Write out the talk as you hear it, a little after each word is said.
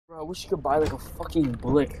Bro, I wish you could buy like a fucking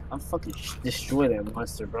blick. I'll fucking destroy that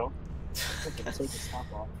monster, bro. Fucking take the top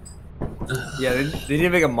off. Yeah, they need to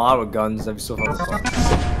make a mod with guns. That'd be so fucking fun.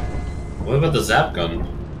 What about the zap gun?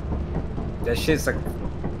 That shit's like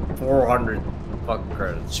 400 fucking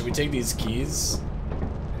credits. Should we take these keys?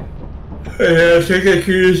 Yeah, take the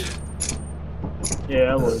keys.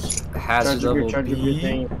 Yeah, I was. Hazard level Charge your B.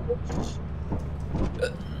 thing.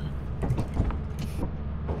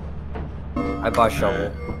 I bought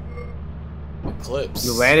shovel. Eclipse.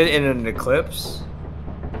 You landed in an eclipse?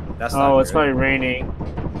 That's not Oh, it's good. probably raining.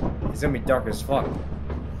 It's gonna be dark as fuck.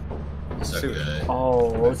 It's okay.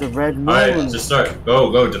 Oh, it's a red moon. Alright, just start.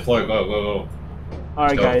 Go, deploy, go.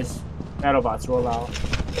 Alright, go. guys. BattleBots, roll out.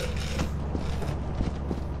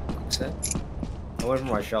 I went for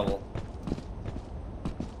my shovel.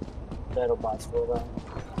 BattleBots, roll out.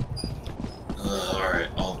 Alright,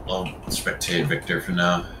 I'll spectate Victor for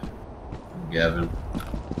now. Gavin.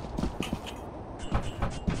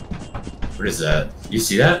 What is that? You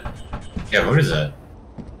see that? Yeah, what is that?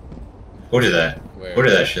 What is that? Where? What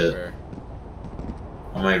is that shit? Where?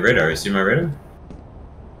 On my radar, you see my radar?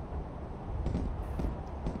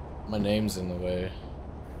 My name's in the way.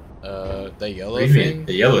 That What yellow do you mean? thing?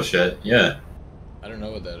 The yellow shit, yeah. I don't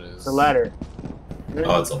know what that is. It's a ladder.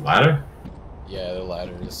 Oh, it's a ladder? Yeah, the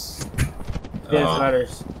ladders. Yeah, Oh, it's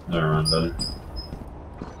ladders. never mind then.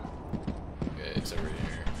 Okay, it's over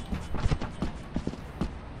here.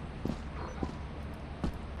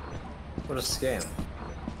 What a scam.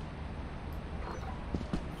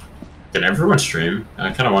 Can everyone stream?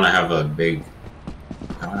 I kind of want to have a big.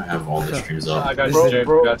 I want to have all the streams up. I got Bro, you, Jay.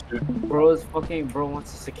 bro. Got you. Bro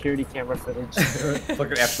wants a security camera footage.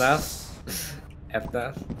 Fucking FNAF.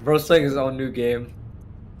 FNAF. Bro's playing his own new game.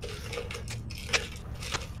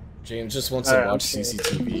 James just wants to Alright, watch okay.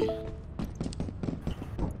 CCTV.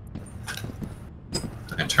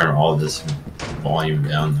 I can turn all this volume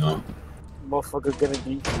down though. Motherfucker gonna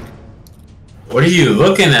be. What are you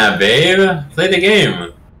looking at, babe? Play the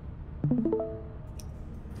game.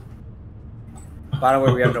 By the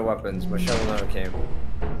way, we have no weapons. My shovel never came.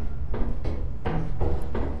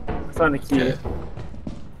 Found a key. Okay.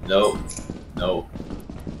 Nope.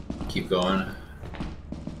 Keep going.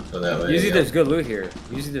 Go that way. Usually yeah. there's good loot here.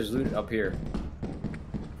 Usually there's loot up here.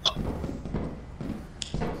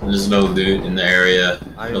 There's no loot in the area.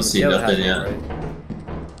 I I mean, don't see Miguel nothing has yet. one,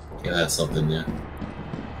 right? Yeah, that's something yet.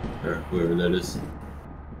 Or whoever that is.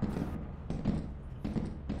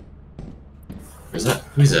 Is that?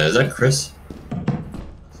 Who's that? Is that Chris?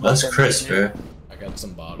 That's Chris, bro. I got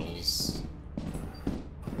some bottles.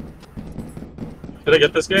 Did I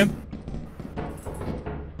get this game?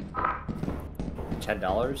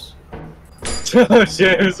 $10? Oh,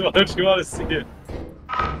 James, why don't you want to see it?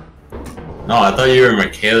 No, I thought you were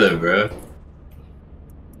Michaela, bro.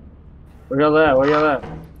 Where y'all at? Where y'all at?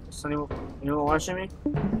 Is anyone watching me?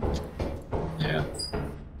 Yeah.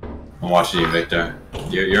 I'm watching you, Victor.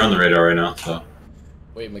 You're on the radar right now, so.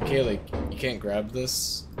 Wait, Michaela, you can't grab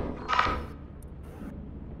this?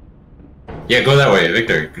 Yeah, go that way,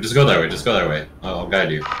 Victor. Just go that way. Just go that way. I'll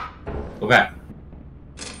guide you. Go back.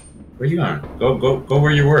 Where are you going? Go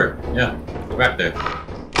where you were. Yeah, go back there.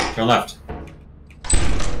 Turn left.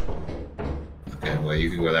 Okay, well you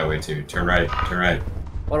can go that way too. Turn right. Turn right.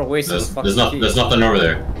 What a waste of fucking There's nothing over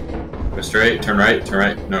there. Go straight. Turn right. Turn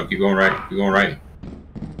right. No, keep going right. Keep going right.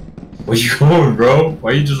 Where you going, bro?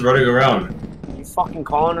 Why are you just running around? You fucking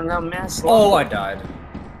calling in that mess? Oh, I died.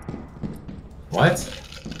 What?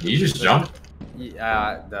 Did you just jump?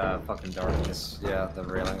 Yeah, the fucking darkness. Yeah, the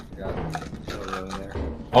railing. I forgot. There's a railing there.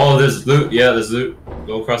 Oh, there's loot. Yeah, there's loot.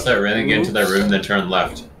 Go across that railing, get into that room, then turn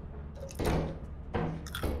left.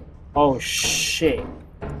 Oh shit.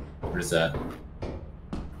 What is that?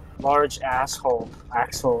 Large asshole.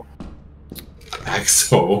 Axhole.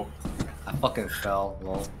 Axel. I fucking fell.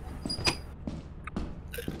 Well,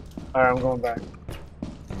 Alright, I'm going back.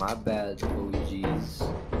 my bad. OGs.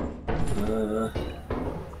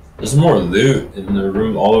 There's more loot in the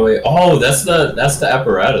room all the way. Oh, that's the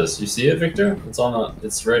apparatus. You see it, Victor? It's on the.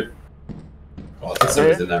 It's right. Oh, I thought it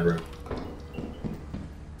was in that room.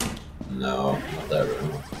 No, not that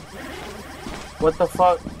room. What the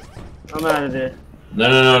fuck? I'm out of there.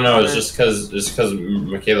 No. It's just because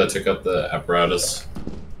Michaela took up the apparatus.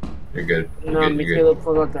 You're good. You're No, good, you're Michaela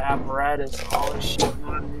pulled out the apparatus. Oh shit,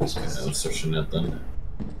 man. good. Yeah, I'm searching it then.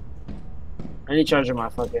 I need to charge my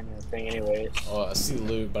fucking thing anyways. Oh, I see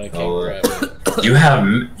loot, but I can't Oh, grab it. You have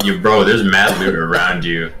bro. There's mad loot around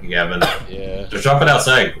you, Gavin. Yeah. Just drop it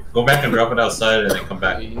outside. Go back and drop it outside, and then come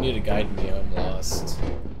back. You need to guide me, I'm lost.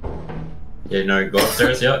 Yeah, no, go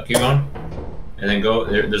upstairs. Yeah, keep going, and then go.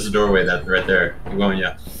 There's a doorway that right there. Keep going.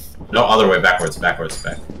 Yeah. No, other way, backwards, backwards,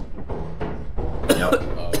 back. Yep.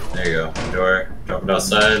 Oh, There you go. Door. Drop it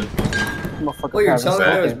outside. Motherfucker Oh, you're has a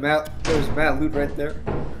telling me second. there was mad loot right there?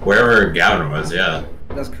 Wherever Gavin was, yeah.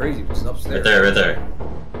 That's crazy. It's upstairs. Right there, right there.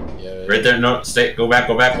 yeah. Right there, no, stay, go back,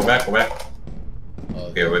 go back, go back, go back. Oh,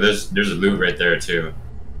 Okay, well there's a loot right there too.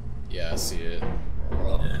 yeah, I see it.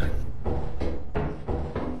 Yeah.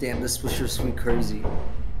 Damn, this was sure sweet crazy.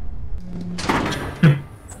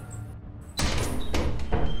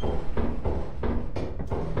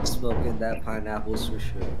 Smoking that pineapple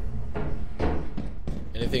swisher.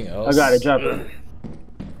 Anything else? I gotta drop it.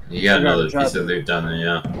 You got I gotta another drop piece of loot down there,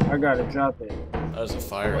 yeah. I gotta drop it. That was a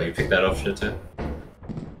fire. Oh, you picked that up shit too?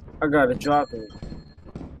 I gotta drop it.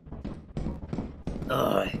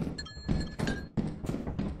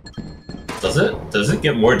 Does it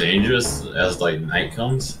get more dangerous as like night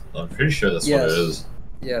comes? I'm pretty sure that's what it is.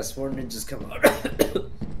 Yes, more ninjas come out.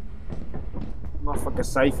 Motherfucker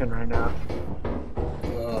siphon right now.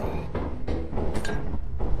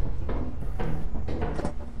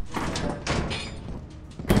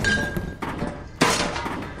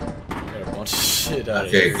 Got a bunch of shit out of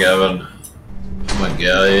Okay, here. Gavin. I'm gonna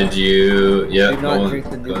guide you. Yep, Do not going, drink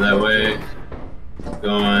the new go that Coke. way.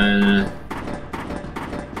 Going.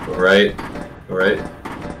 Go right. Go right.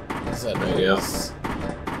 What's that There you go. noise?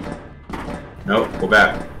 Nope, go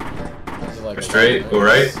back. Is it like Go a straight, loud go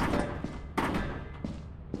noise? right.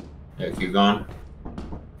 Yeah, keep going.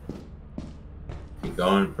 Keep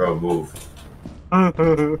going, bro, move. Alright,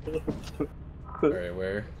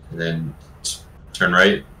 where? And then turn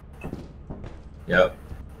right. Yep.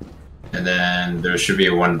 And then there should be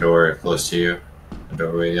one door close to you. A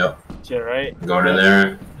doorway, yep. Shit, right? Going in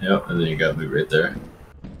there. Yep, and then you got loot right there.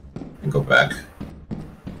 And go back.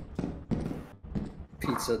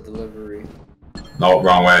 Pizza delivery. No,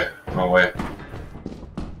 wrong way. Wrong way.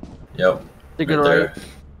 Yep. Take it right right. there.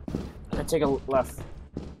 I take a left.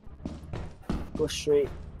 Go straight.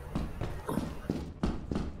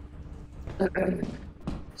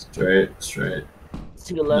 Straight, straight.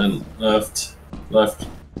 Take a left. And then left, left.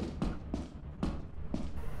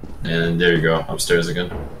 And there you go, upstairs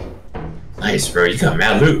again. Nice, bro. You got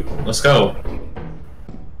mad loot. Let's go.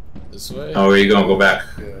 This way? Oh, where you going? Go back.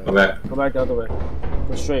 Yeah. Go back. Go back the other way.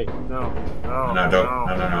 Go straight. No. No. No, don't.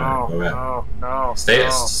 No. Go back. No. No. Stay, no.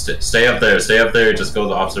 stay up there. Stay up there. Just go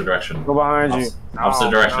the opposite direction. Go behind you. Opposite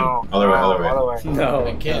No, direction. no, Other way, no, other way. Other way. No.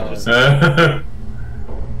 I can't. There's,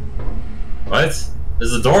 What?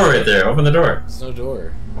 There's a door right there. Open the door. there's no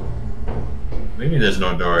door. Maybe there's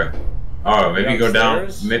no door. Oh, maybe go down.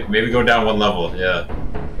 Downstairs? Maybe go down one level. Yeah.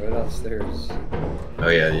 Right upstairs. Oh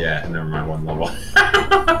yeah, yeah. Never mind, one level.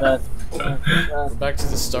 We're back to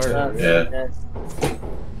the start. Yeah.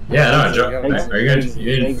 Yeah. No. Are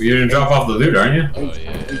you gonna drop off the loot, aren't you? Oh,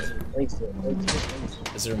 yeah. Exit.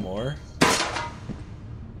 Is there more? I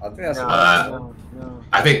think that's No, Uh, no.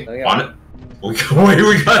 I think Oh, yeah. on it. We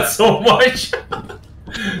got so much.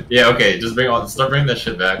 Yeah. Okay. Just start bringing that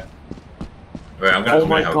shit back. Alright, I'm Oh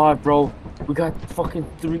my help. god, bro. We got fucking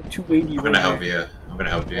 280 I'm gonna help you. I'm gonna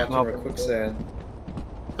help you. Watch over quicksand.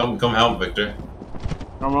 Come help, Victor.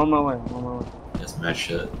 I'm on my way. I'm on my way. That's mad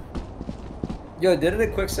shit. Yo, didn't the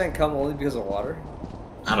quicksand come only because of water?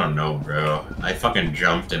 I don't know, bro. I fucking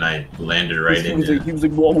jumped and I landed right He in was like, you.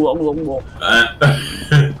 whoa, whoa, whoa, whoa.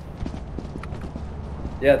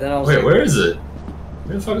 Yeah, then I was Wait, like, where is it?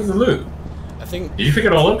 Where the fuck is the loot? I think Did you pick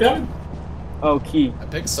it all up, Gavin? Oh, key. I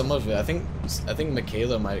picked some of it. I think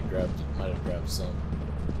Michaela might have grabbed some.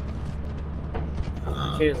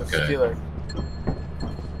 Key is a stealer.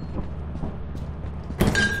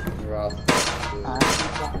 drop.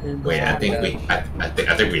 Wait, I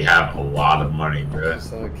think we have a lot of money, bro.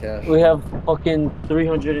 So cash. We have fucking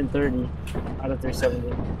 330 out of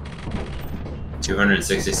 370.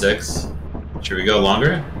 266. Should we go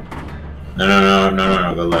longer?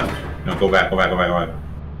 No. Go left. No, go back.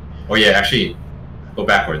 Oh yeah, actually, go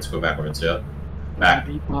backwards. Yeah, back.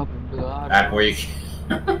 Back where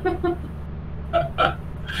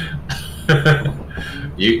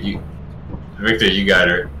you. you, Victor, you got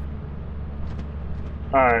her.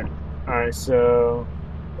 Alright, so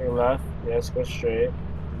take left, yes, go straight.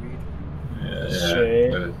 Yeah.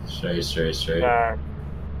 Straight. Go straight. Back.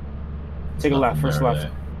 Take a left, Nothing first there, left.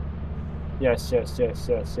 there. Yes. Take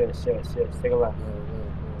a left.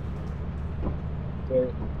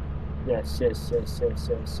 Good. Yes.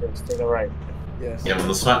 Take a right. Yes. Yeah,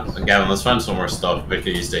 Gavin, let's find some more stuff Victor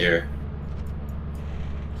used to hear.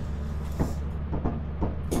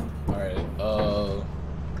 Alright,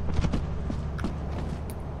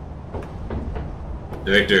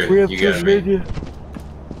 Victor, We have you got social me. media.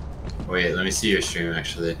 Wait, let me see your stream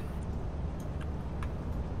actually.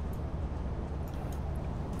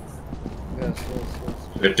 yes, yes.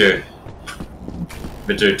 Victor.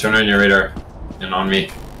 Victor, turn on your radar. And on me.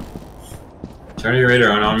 Turn your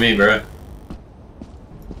radar on me, bro.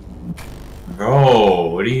 Bro,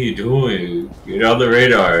 what are you doing? Get on the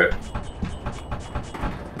radar.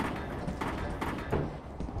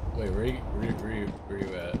 Wait, where you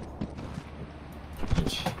at?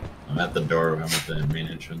 I'm at the door. I'm at the main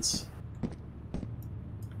entrance.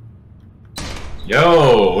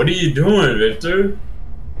 Yo, what are you doing, Victor?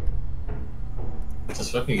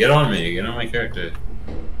 Just fucking get on me. Get on my character.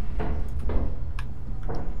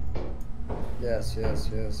 Yes, yes,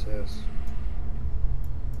 yes, yes.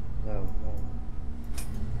 No, no.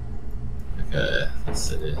 Okay, let's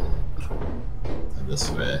see. This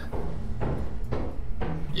way.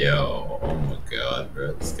 Yo, oh my god,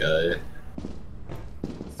 bro, this guy.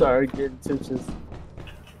 Sorry, getting stitches.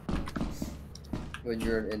 When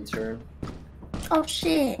you're an intern. Oh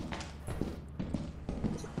shit.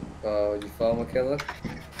 You fall, Michaela?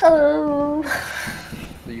 Hello.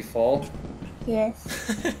 Did you fall? Yes.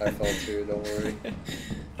 I fell too, don't worry.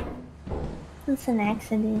 It's an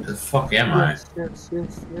accident. The fuck am I? Yes.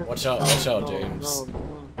 Watch out, James.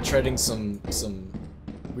 No. Treading some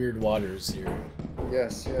weird waters here.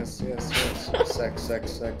 Yes, yes, yes, yes. Sex,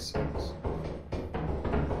 sex, sex, sex.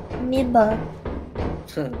 Miba.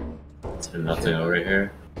 Is there nothing over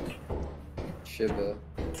here? Shiba.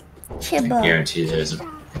 I Chiba.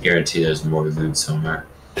 guarantee there's more loot somewhere.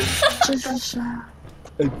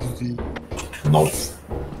 Nope.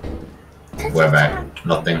 We're back.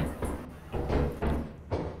 Nothing.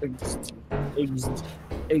 Eggs.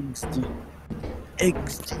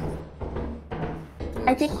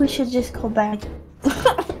 I think we should just go back.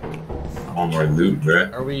 I want more loot,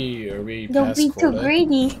 bruh. Are we Don't past be too quota?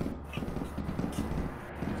 greedy.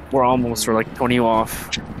 We're like 20 off.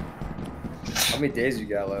 How many days you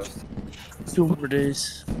got left? 2 more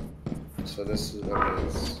days. So this is okay.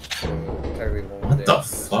 So technically one What day. the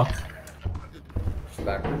fuck?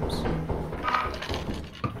 Backwards.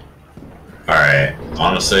 Alright,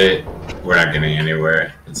 honestly, we're not getting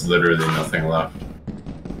anywhere. It's literally nothing left.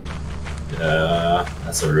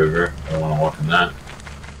 That's a river. I don't want to walk in that.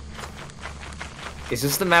 Is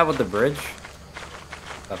this the map with the bridge?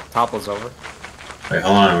 That topples over? Wait,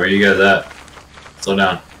 hold on. Where you guys at? Slow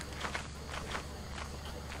down.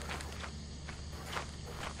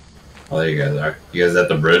 Oh, there you guys are. You guys at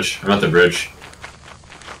the bridge? I'm at the bridge.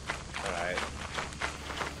 Alright.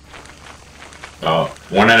 Oh,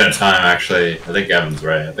 one at a time, actually. I think Gavin's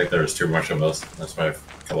right. I think there was too much of us. That's why I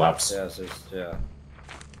collapsed. Yeah, it's just, yeah.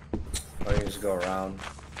 Or you just go around.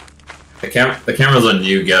 The camera's on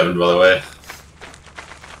you, Gavin, by the way.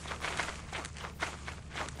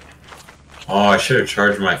 Oh, I should have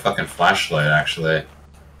charged my fucking flashlight, actually.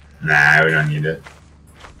 Nah, we don't need it.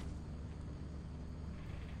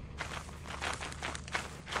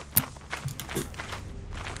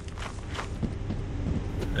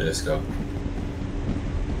 Let's go.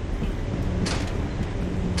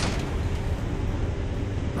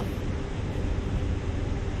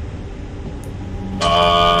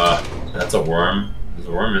 That's a worm. There's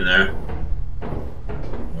a worm in there.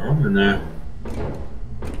 Worm in there.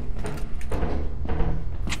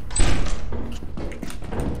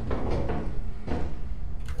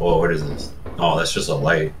 Whoa, what is this? Oh, that's just a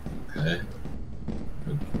light. Okay.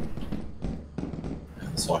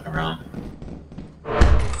 Let's walk around.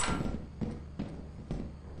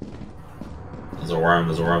 There's a worm,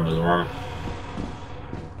 there's a worm, there's a worm.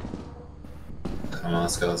 Come on,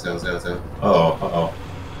 let's go, let's go, let's go, let's go. Uh-oh, uh-oh.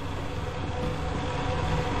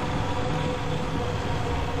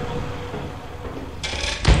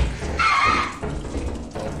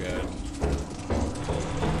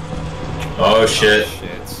 Oh shit.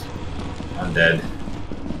 Shit. I'm dead.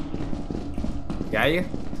 Got you?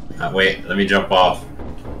 Wait, let me jump off.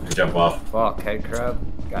 Let me jump off. Fuck, head crab.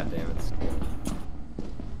 God damn it.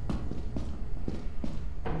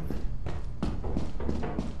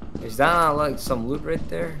 Is that not like some loot right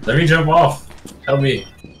there? Let me jump off. Help me.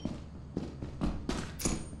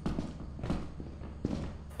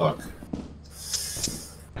 Fuck.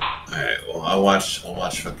 Alright, well I'll watch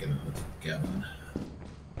fucking Gavin.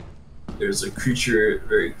 There's a creature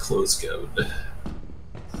very close, Gavin.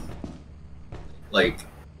 Like,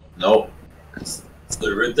 nope. It's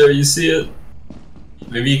right there, you see it?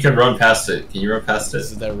 Maybe you can run past it. Can you run past it?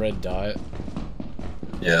 This is that red dot.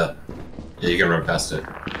 Yeah. Yeah, you can run past it.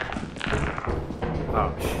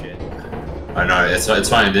 Oh shit. Oh no, it's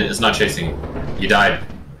fine. It's not chasing you. You died.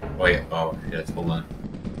 Wait. Oh, yeah. Hold on.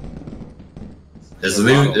 There's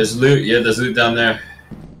loot. There's loot. Yeah, there's loot down there.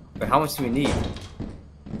 But how much do we need?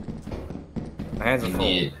 My hands are You full.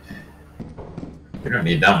 need. We don't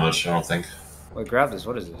need that much. I don't think. Wait, grab this.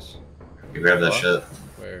 What is this? You grab that What? shit.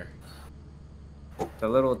 Where? The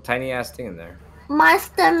little tiny ass thing in there.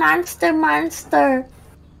 Monster, monster, monster.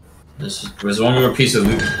 There's one more piece of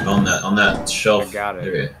loot on that shelf. I got it.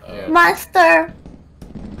 There you go. Yeah. Monster.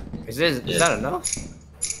 Is Yeah. that enough?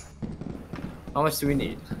 How much do we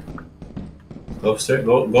need? Go upstairs.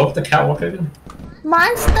 Go up the catwalk again.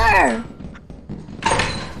 Monster.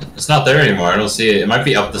 It's not there anymore. I don't see it. It might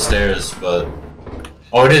be up the stairs, but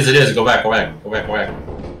oh, it is. It is. Go back. Go back. Go back. Go back.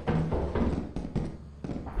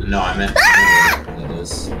 No, I meant it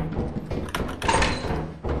is.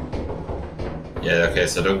 Yeah. Okay.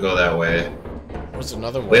 So don't go that way. What's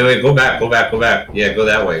another one? Wait. Go back. Go back. Go back. Yeah. Go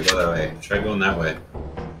that way. Go that way. Try going that way.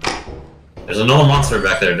 There's another monster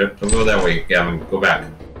back there. Don't go that way, Gavin. Go back.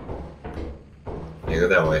 Yeah. Go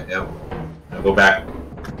that way. Yep. Now go back.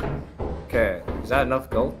 Okay, is that enough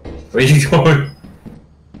gold? Where are you going?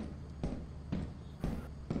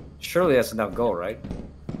 Surely that's enough gold, right?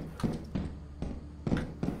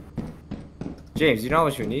 James, you know how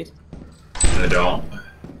much you need? I don't.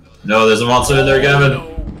 No, there's a monster in there, Gavin.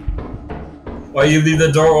 Why you leave the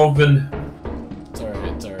door open? It's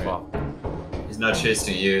alright, it's alright. Wow. He's not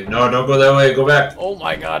chasing you. No, don't go that way. Go back. Oh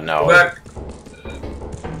my god, no. Go back.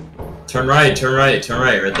 Turn right. Turn right. Turn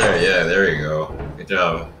right. Right there. Yeah, there you go. Good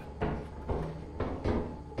job.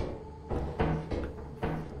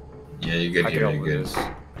 Yeah, you're good I here. can You're open good. this.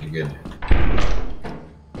 You're good.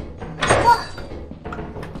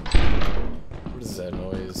 What is that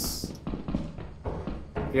noise?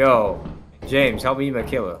 Yo, James, help me eat my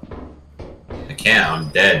killer. I can't. I'm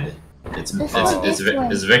dead. It's This way.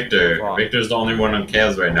 it's Victor. Wow. Victor's the only one on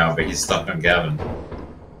Kaz right now, but he's stuck on Gavin.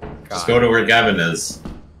 Just God. go to where Gavin is.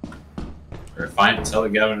 Or tell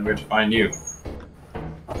Gavin where to find you.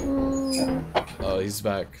 Mm, Oh, he's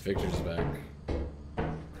back. Victor's back.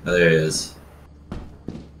 Oh, there he is.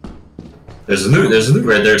 There's loot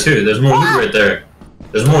right there too. There's more loot right there.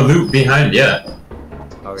 There's more loot behind, yeah.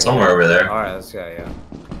 Okay. Somewhere over there. Alright, let's go, yeah.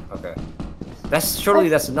 Okay. Surely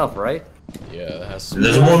that's enough, right? Yeah, that has to And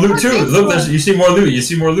there's more loot too. Look, you see more loot. You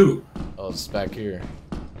see more loot. Oh, it's back here.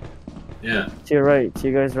 Yeah. To your right, to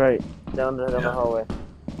you guys' right, down the Yeah. hallway,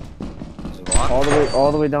 Is it locked?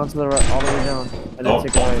 all the way down to the right, all the way down, and then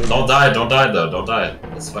take a right, Don't die though. Don't die.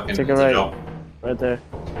 It's fucking. Take a it's right. jump. right there.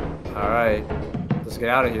 Alright. Let's get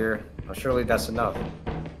out of here. Oh, surely that's enough.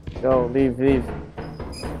 Go, leave. Go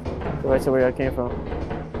right to where I came from.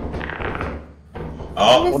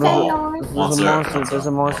 Oh, What is that noise? There's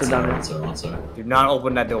a monster down there. Monster. Do not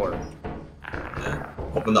open that door. Yeah.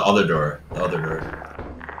 Open the other door. The other door.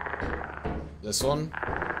 This one?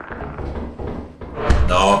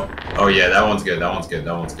 No. Oh yeah, that one's good. That one's good.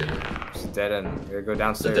 It's a dead end. We gotta go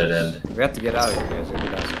downstairs. dead end. We have to get out of here, guys. We gotta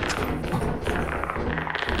go downstairs.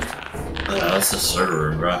 That's the server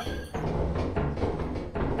room, bro.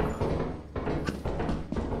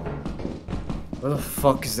 Where the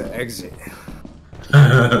fuck is the exit?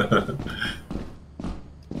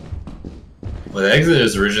 Well, the exit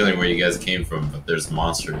is originally where you guys came from, but there's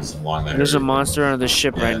monsters along there. There's a monster on the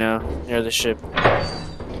ship Yeah. right now, near the ship.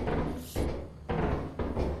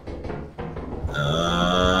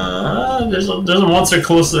 There's a monster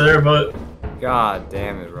close to there, but God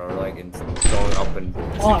damn it, bro. We're like going up and.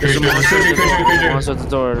 There's a Creature. monster at the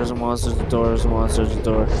door. There's a monster at the door.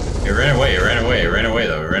 It ran away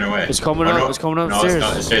though. It ran away. It's coming up. no. It's coming No, upstairs.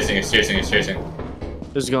 it's chasing.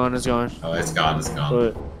 It's gone. Oh, it's gone.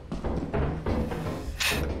 But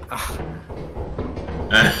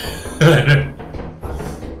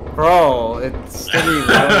Bro, it's still in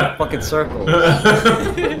fucking circle. We're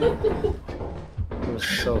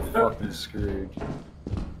so fucking screwed.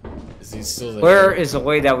 Is he still there? Where is the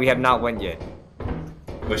way that we have not went yet?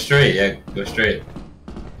 Go straight, yeah, go straight.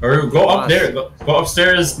 Or go up there, go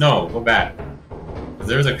upstairs, no, go back. 'Cause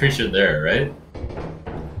there's a creature there, right?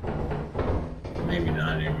 Maybe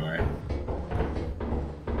not anymore.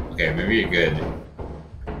 Okay, maybe you're good.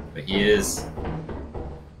 But he is...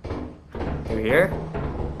 Through here?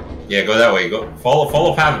 Yeah, go that way, go, follow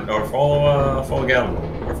Pavan, or follow Gavin.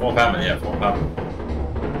 Or follow Pavan, yeah, follow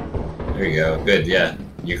Pavan. There you go, good, yeah.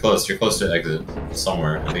 You're close to the exit.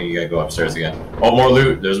 Somewhere. I think you gotta go upstairs again. Oh, more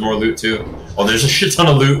loot. There's more loot too. Oh, there's a shit ton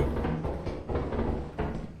of loot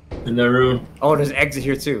in that room. Oh, there's an exit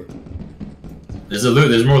here too. There's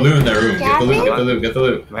more loot in that room. Get the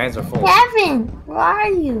loot. My hands are full. Kevin, where are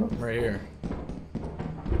you? I'm right here.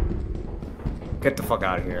 Get the fuck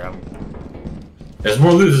out of here. There's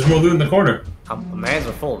more loot in the corner. My hands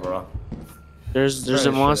are full, bro. there's Right,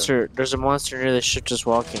 a monster. There's a monster near the ship just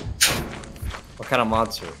walking. What kind of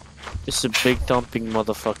monster? It's a big thumping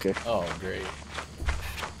motherfucker. Oh, great.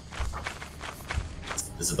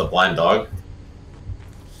 Is it the blind dog?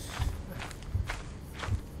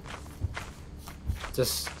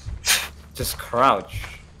 Just crouch.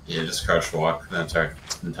 Yeah, just crouch walk the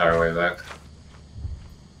entire way back.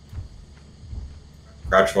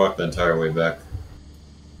 Crouch walk the entire way back.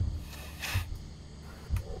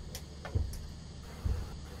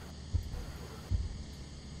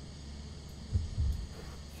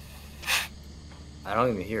 I don't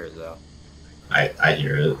even hear it though. I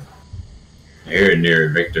hear it. I hear it near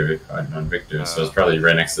Victor, on Victor, so it's probably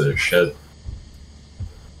right next to their shed.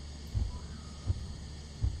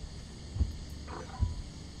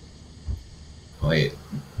 Wait.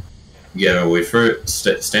 Yeah, wait for it.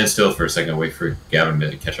 Stand still for a second. Wait for Gavin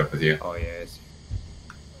to catch up with you. Oh yeah.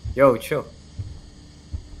 Yo, chill.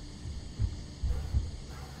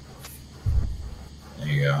 There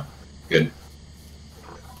you go. Good.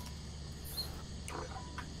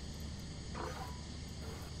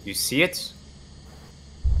 You see it?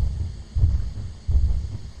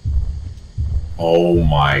 Oh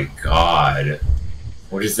my god.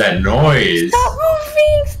 What is that noise? Stop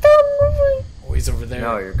moving! Stop moving! Oh, he's over there.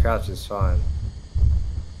 No, your crouch is fine.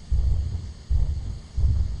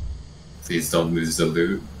 Please don't lose the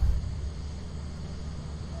loot.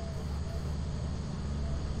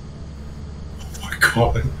 Oh my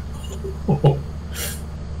god. Oh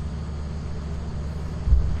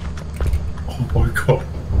my god.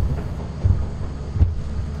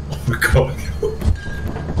 Oh my god.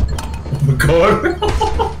 Oh my god.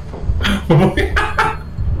 Oh my god.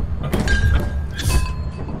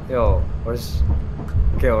 Yo, where's...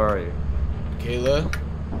 Okay, where are you? Kayla?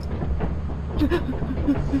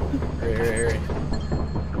 Here.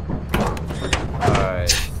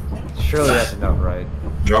 Alright. Surely that's enough, right?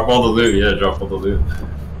 Drop all the loot, yeah, drop all the loot.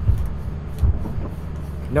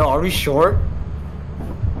 No, are we short?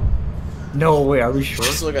 No, wait, are we We short?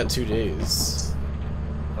 still got 2 days.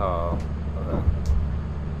 Oh, okay.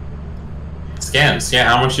 Scan,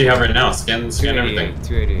 how much do you have right now? Scan everything.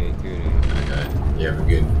 288. Okay, yeah, we're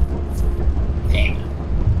good.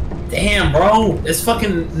 Damn, bro! This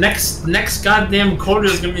fucking next goddamn quarter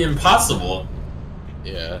is gonna be impossible.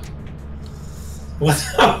 Yeah. What the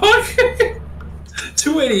fuck?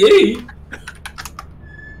 288?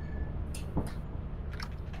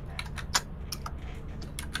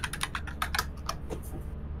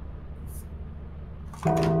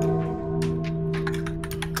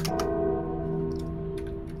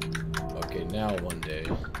 Okay, now 1 day.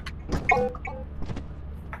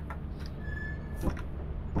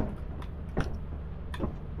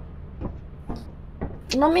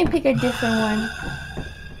 Let me pick a different one.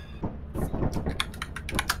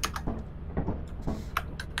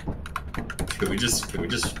 Can we just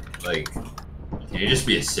like, can you just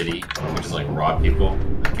be a city? Can we just like rob people,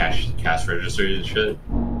 like cash registers and shit?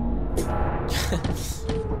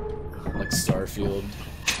 Like Starfield.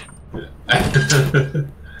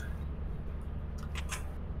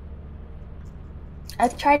 I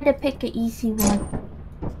tried to pick an easy one.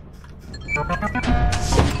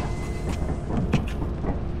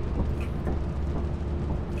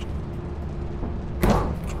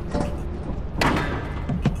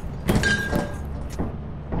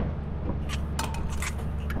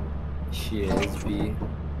 She is B.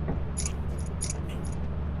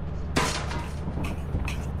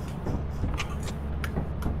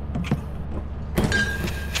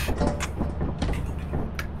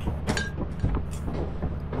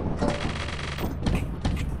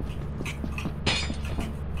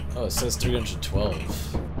 Oh, it says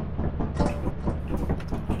 312.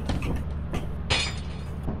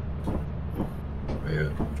 Yeah.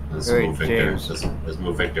 Let's Wait, move Victor. James. Let's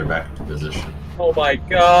move Victor back into position. Oh my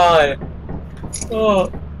god.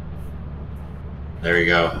 Oh. There we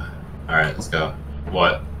go. All right, let's go.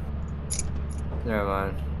 What? Never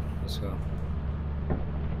mind. Let's go.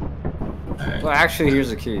 All right. Well, actually, here's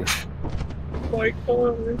the key. Oh my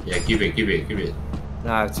god. Yeah, keep it.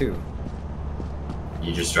 No, I have 2.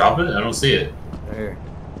 You just drop it? I don't see it. Right here.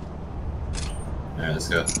 All right, let's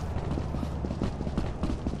go.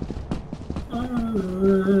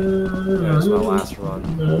 Yeah, that's my last run.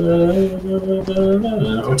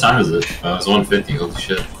 What time is it? Oh, it's 1:50. Holy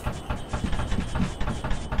shit.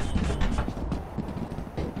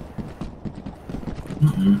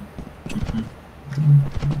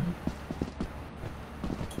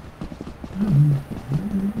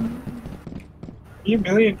 $1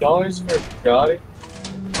 million for a Bugatti?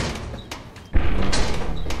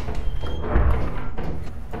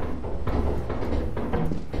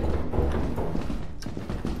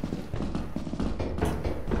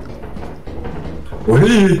 What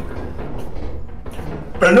is it?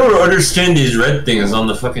 I don't understand these red things on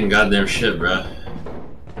the fucking goddamn ship, bruh.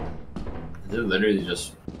 They're literally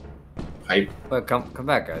just pipe. Wait, come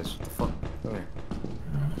back, guys. What the fuck? Come here.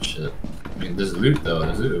 Shit. I mean, there's loot though.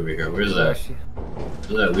 There's loot over here. Where's that? Actually, Where's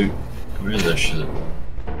that loot? Where is that shit?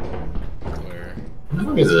 Where? Where the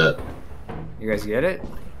fuck is that? you guys get it?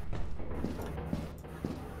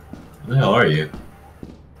 Where the hell are you?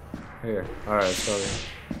 Here. Alright, so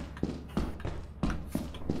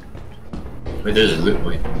Wait, there's a loot.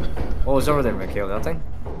 Wait. what was over there, Mikhail? Nothing?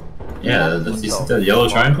 Yeah, you see that yellow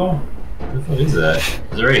triangle? What the fuck is that?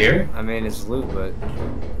 Is it right here? I mean, it's loot, but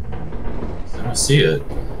I don't see it.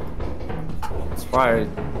 it's probably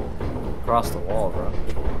across the wall, bro.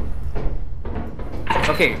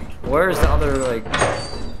 Okay, where's the other, like...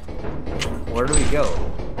 Where do we go?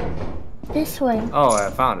 This way. Oh, I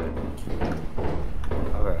found it.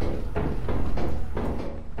 Okay.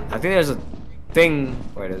 I think there's a thing...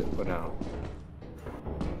 Wait, what now?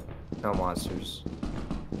 No monsters.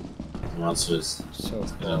 Monsters. So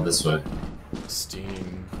This way.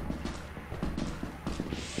 Steam.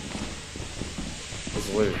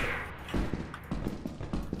 It's loot.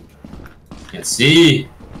 Can't see.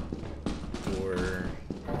 Or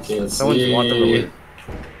Can't Someone see. want the loot.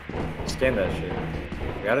 Scan that shit.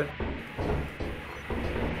 You got it?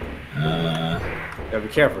 Yeah, be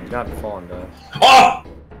careful. Do not fall and die. Oh!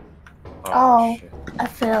 Oh. Shit. I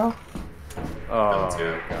fell. Oh,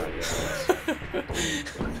 too. God, yeah.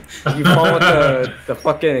 You fall with the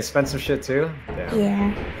fucking expensive shit too?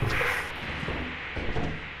 Damn.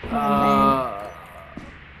 Yeah.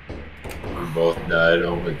 We both died.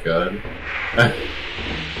 Oh my god.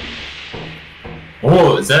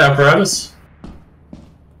 Oh, is that apparatus?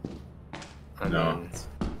 I No. mean,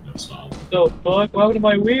 No, it's not. What the fuck? What happened to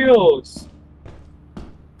my wheels?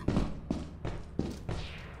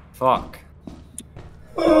 fuck.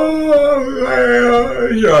 Yeah,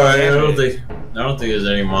 I don't think there's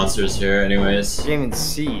any monsters here, anyways. I can't even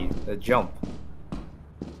see the jump.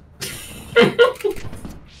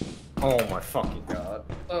 Oh my fucking god.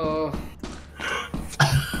 Oh.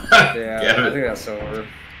 Yeah, I think that's over.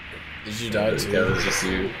 did you die too? Yeah, that's just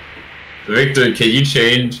you. Victor, can you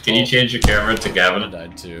change your camera to I Gavin?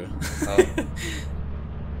 died too.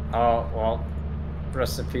 Oh, well.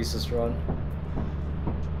 Rest in peace, this run.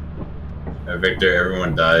 Victor,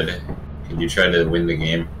 everyone died. Can you try to win the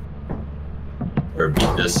game? Or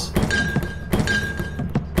beat this?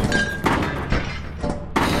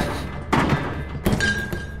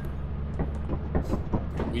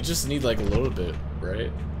 We just need like a little bit,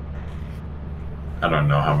 right? I don't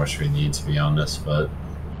know how much we need, to be honest, but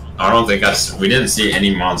I don't think we didn't see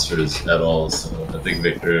any monsters at all, so I think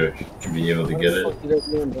Victor should be able to get it. How the fuck did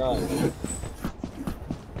everyone die?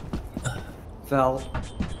 Fell.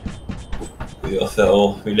 We all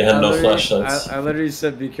fell. We had no flashlights. I literally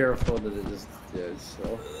said be careful that it just did,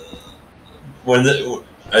 so.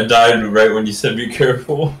 I died right when you said be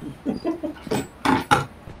careful.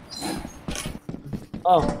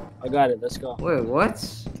 Oh, I got it. Let's go. Wait, what?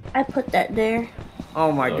 I put that there.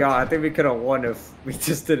 Oh my god, I think we could have won if we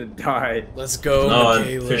just didn't die. Let's go, No,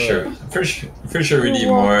 Michaela. for sure we need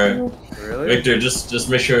more. Really? Victor, just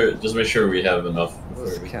make sure we have enough.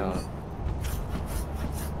 Let's count.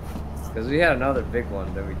 Because we had another big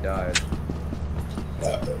one, then we died.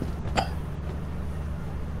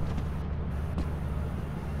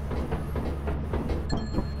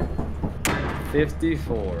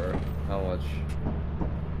 54. How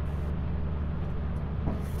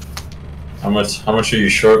much? How much are you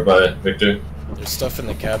short by, Victor? There's stuff in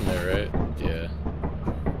the cabinet, right? Yeah.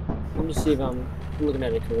 Let me see if I'm looking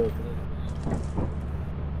at it correctly.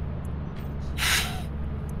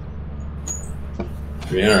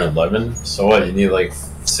 $311. So what? You need like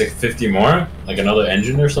 650 more? Like another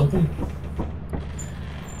engine or something?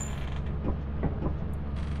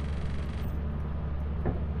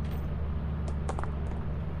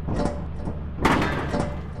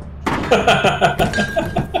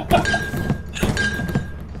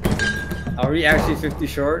 Are we actually 50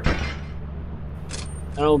 short? I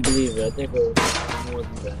don't believe it. I think we're more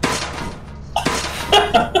than that.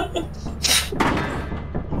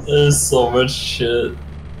 There's so much shit.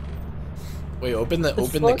 Wait, open the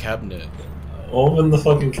fuck? cabinet. Open the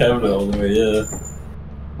fucking cabinet all the way, yeah.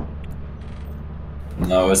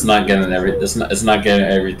 No, it's not getting it's not getting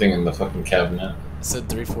everything in the fucking cabinet. It said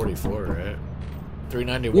 344, right?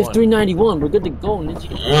 391. We have 391. We're good to go,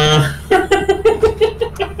 Ninja.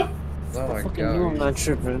 Oh my Fucking knew I'm god. not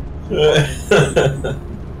tripping. Yeah,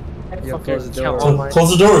 Fucking close the count door. all my-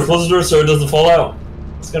 Close the door so it doesn't fall out.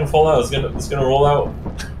 It's gonna fall out, it's gonna roll out.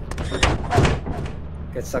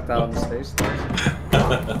 Get sucked out in space.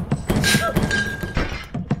 Imagine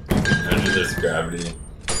there's gravity.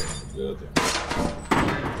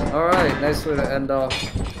 Alright, nice way to end off.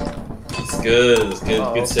 It's good,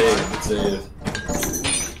 Oh, good save, good save.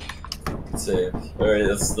 save. Alright,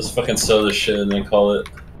 let's fucking sell this shit and then call it.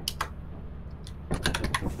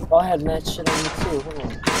 Oh, I had mad shit on me too.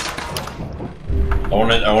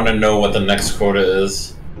 Hold on. I wanna know what the next quota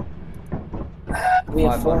is. We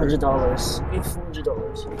have $400. We have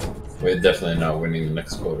 $400. We're definitely not winning the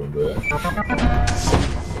next quota, bro.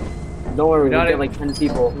 Don't worry, Not we get even- like 10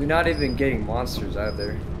 people. We're not even getting monsters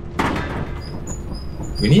either.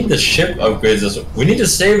 We need the ship upgrades. We need to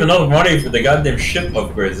save enough money for the goddamn ship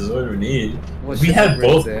upgrades. Is what we need. What If we ship had upgrades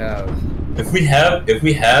both, they have? if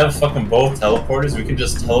we have fucking both teleporters, we can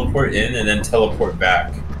just teleport in and then teleport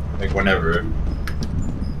back, like whenever.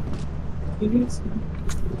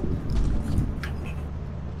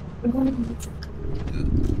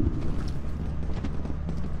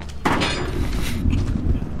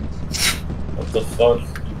 What the fuck?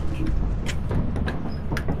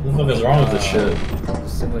 What the fuck is wrong with this shit?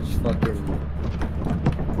 So much fucking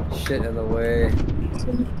shit in the way.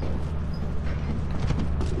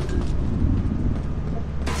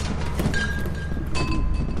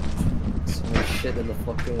 So much shit in the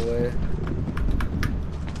fucking way.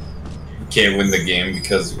 We can't win the game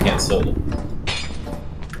because we can't sell it.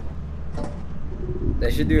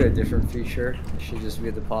 They should do a different feature. It should just be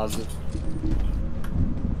a deposit.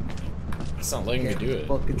 It's not letting me do it.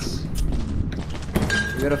 Fucking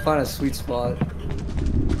we gotta find a sweet spot.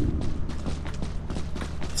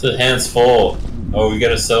 It's a hands full. Oh, we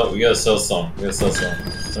gotta sell some. We gotta sell some.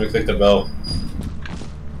 Let me click the bell.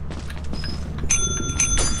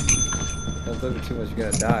 Don't look at too much,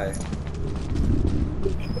 you're gonna die.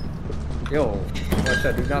 Yo, watch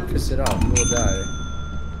out, do not piss it off, you will die.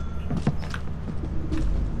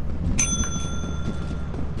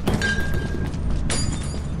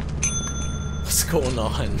 What's going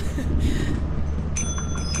on?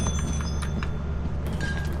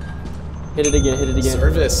 Hit it again, hit it again.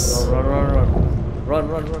 Service.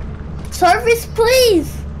 Run. Service,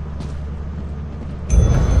 please.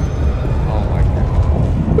 Oh my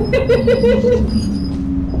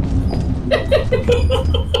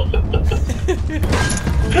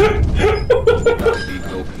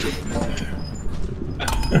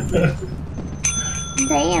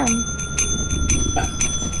Damn.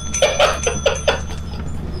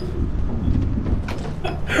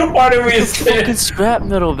 Why did we Fucking scrap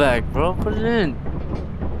metal back, bro. Put it in.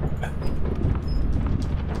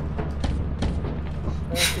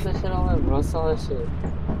 Put that shit all in, bro. That's all that shit.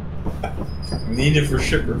 Needed for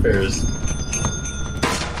ship repairs.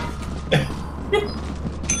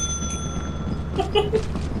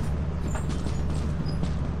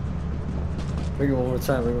 Bring it one more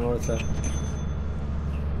time,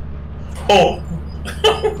 Oh!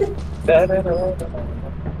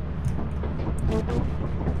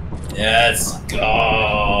 Yes, go!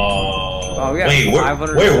 Oh, we got wait,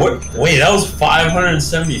 500. wait, that was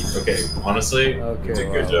 570. Okay, honestly, Okay, it's a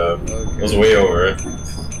good wow. job. Okay. It was way over.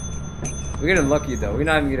 We're getting lucky though. We're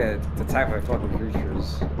not even getting attacked by fucking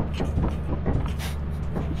creatures.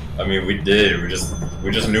 I mean, we did. We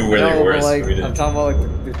just knew where they were. But, So like, we I'm didn't. talking about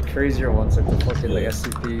like the crazier ones, like the fucking like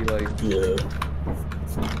SCP, like. Yeah.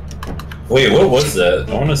 Wait, what was that?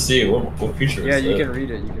 I want to see what feature was Yeah, that? you can read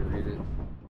it.